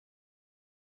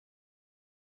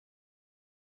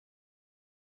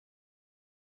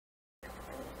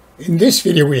In this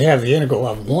video we have the integral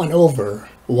of 1 over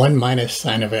 1 minus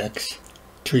sine of x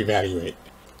to evaluate.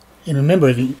 And remember,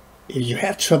 if you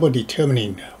have trouble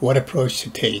determining what approach to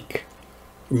take,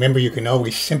 remember you can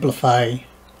always simplify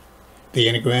the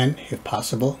integrand if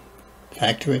possible,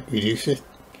 factor it, reduce it,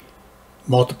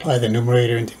 multiply the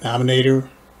numerator and denominator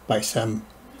by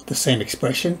the same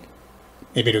expression.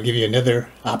 Maybe it'll give you another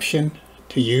option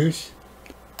to use.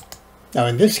 Now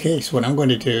in this case, what I'm going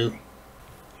to do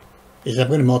is I'm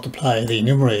going to multiply the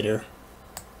numerator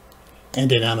and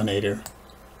denominator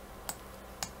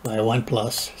by 1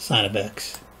 plus sine of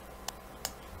x,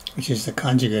 which is the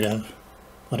conjugate of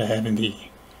what I have in the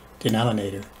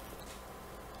denominator.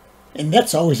 And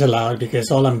that's always allowed because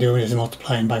all I'm doing is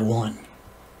multiplying by 1.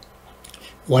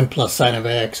 1 plus sine of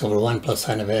x over 1 plus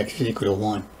sine of x is equal to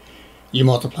 1. You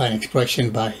multiply an expression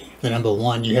by the number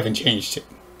 1, you haven't changed it.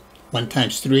 1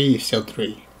 times 3 is still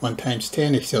 3. 1 times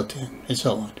 10 is still 10, and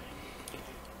so on.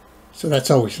 So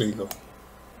that's always legal.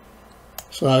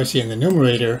 So obviously in the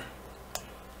numerator,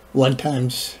 1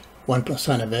 times 1 plus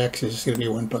sine of x is going to be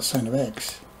 1 plus sine of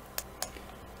x.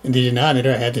 In the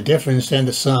denominator, I had the difference and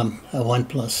the sum of 1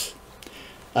 plus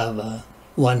of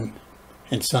 1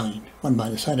 and sine. 1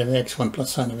 minus sine of x, 1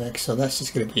 plus sine of x. So that's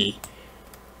just going to be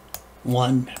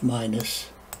 1 minus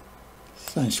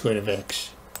sine squared of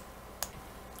x.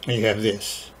 And you have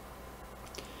this.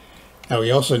 Now we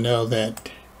also know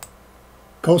that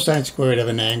cosine squared of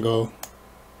an angle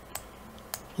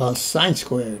plus sine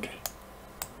squared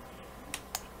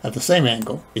of the same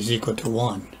angle is equal to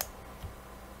 1.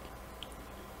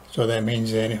 So that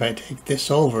means that if I take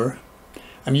this over,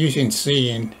 I'm using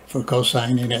C for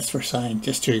cosine and S for sine,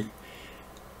 just to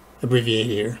abbreviate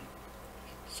here.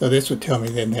 So this would tell me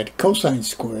then that cosine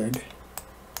squared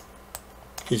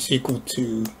is equal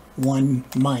to 1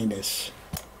 minus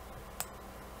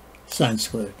sine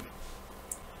squared.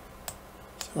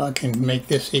 So I can make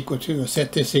this equal to, or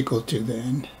set this equal to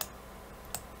then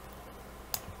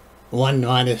 1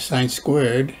 minus sine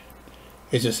squared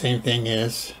is the same thing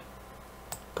as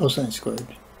cosine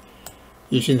squared,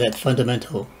 using that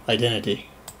fundamental identity.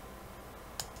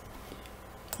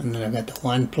 And then I've got the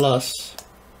 1 plus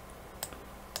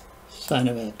sine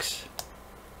of x.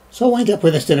 So I wind up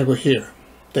with this integral here.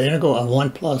 The integral of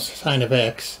 1 plus sine of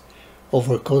x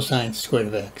over cosine squared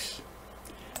of x.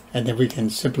 And then we can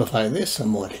simplify this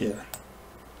somewhat here.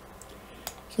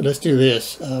 So let's do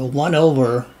this. 1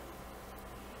 over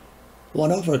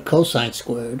cosine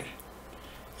squared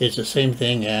is the same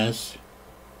thing as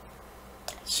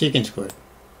secant squared.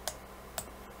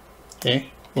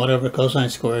 Okay, 1 over cosine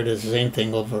squared is the same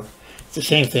thing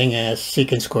as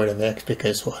secant squared of x,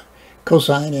 because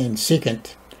cosine and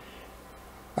secant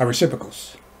are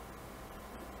reciprocals.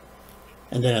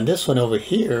 And then on this one over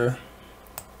here,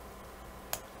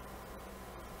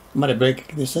 I'm going to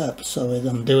break this up. So as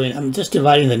I'm just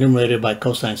dividing the numerator by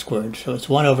cosine squared. So it's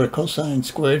 1 over cosine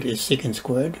squared is secant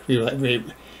squared.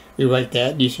 Rewrite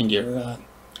that using your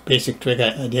basic trig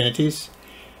identities.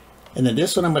 And then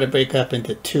this one I'm going to break up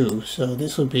into 2. So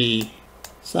this will be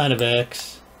sine of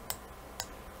x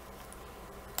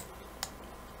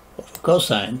over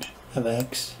cosine of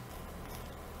x.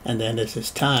 And then this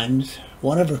is times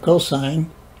 1 over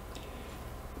cosine,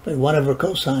 but 1 over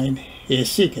cosine is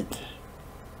secant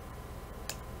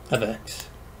of x.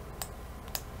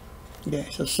 Okay,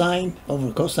 so sine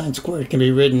over cosine squared can be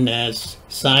written as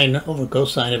sine over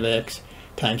cosine of x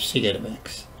times secant of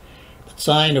x. But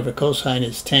sine over cosine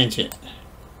is tangent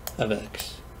of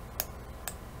x.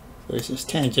 So this is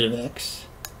tangent of x.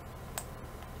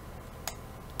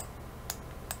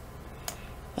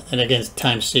 And then again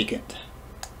times secant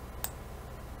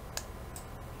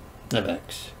of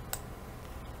x.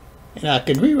 And I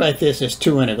could rewrite this as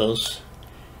 2 integrals,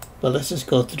 but let's just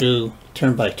go through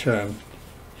term by term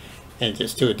and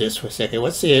just do it this for a second.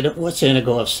 What's the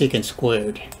integral of secant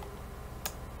squared?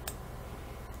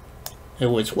 In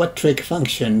other words, what trig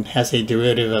function has a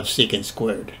derivative of secant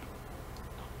squared?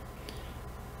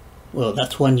 Well,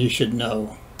 that's one you should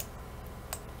know.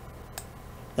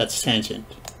 That's tangent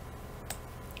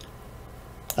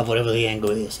of whatever the angle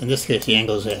is. In this case, the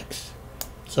angle is x.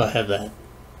 So I have that.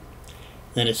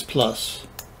 Then it's plus.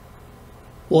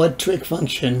 What trig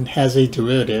function has a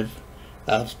derivative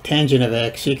of tangent of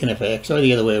x, secant of x, or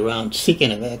the other way around,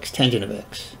 secant of x, tangent of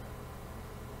x?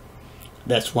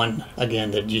 That's one,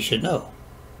 again, that you should know.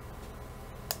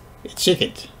 It's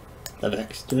secant of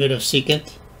x. Derivative of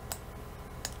secant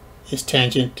is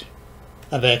tangent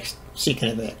of x,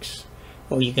 secant of x.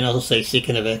 Or you can also say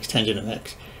secant of x, tangent of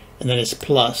x. And then it's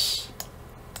plus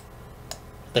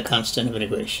the constant of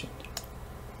integration.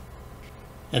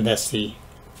 And that's the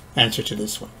answer to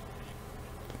this one.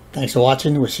 Thanks for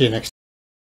watching. We'll see you next time.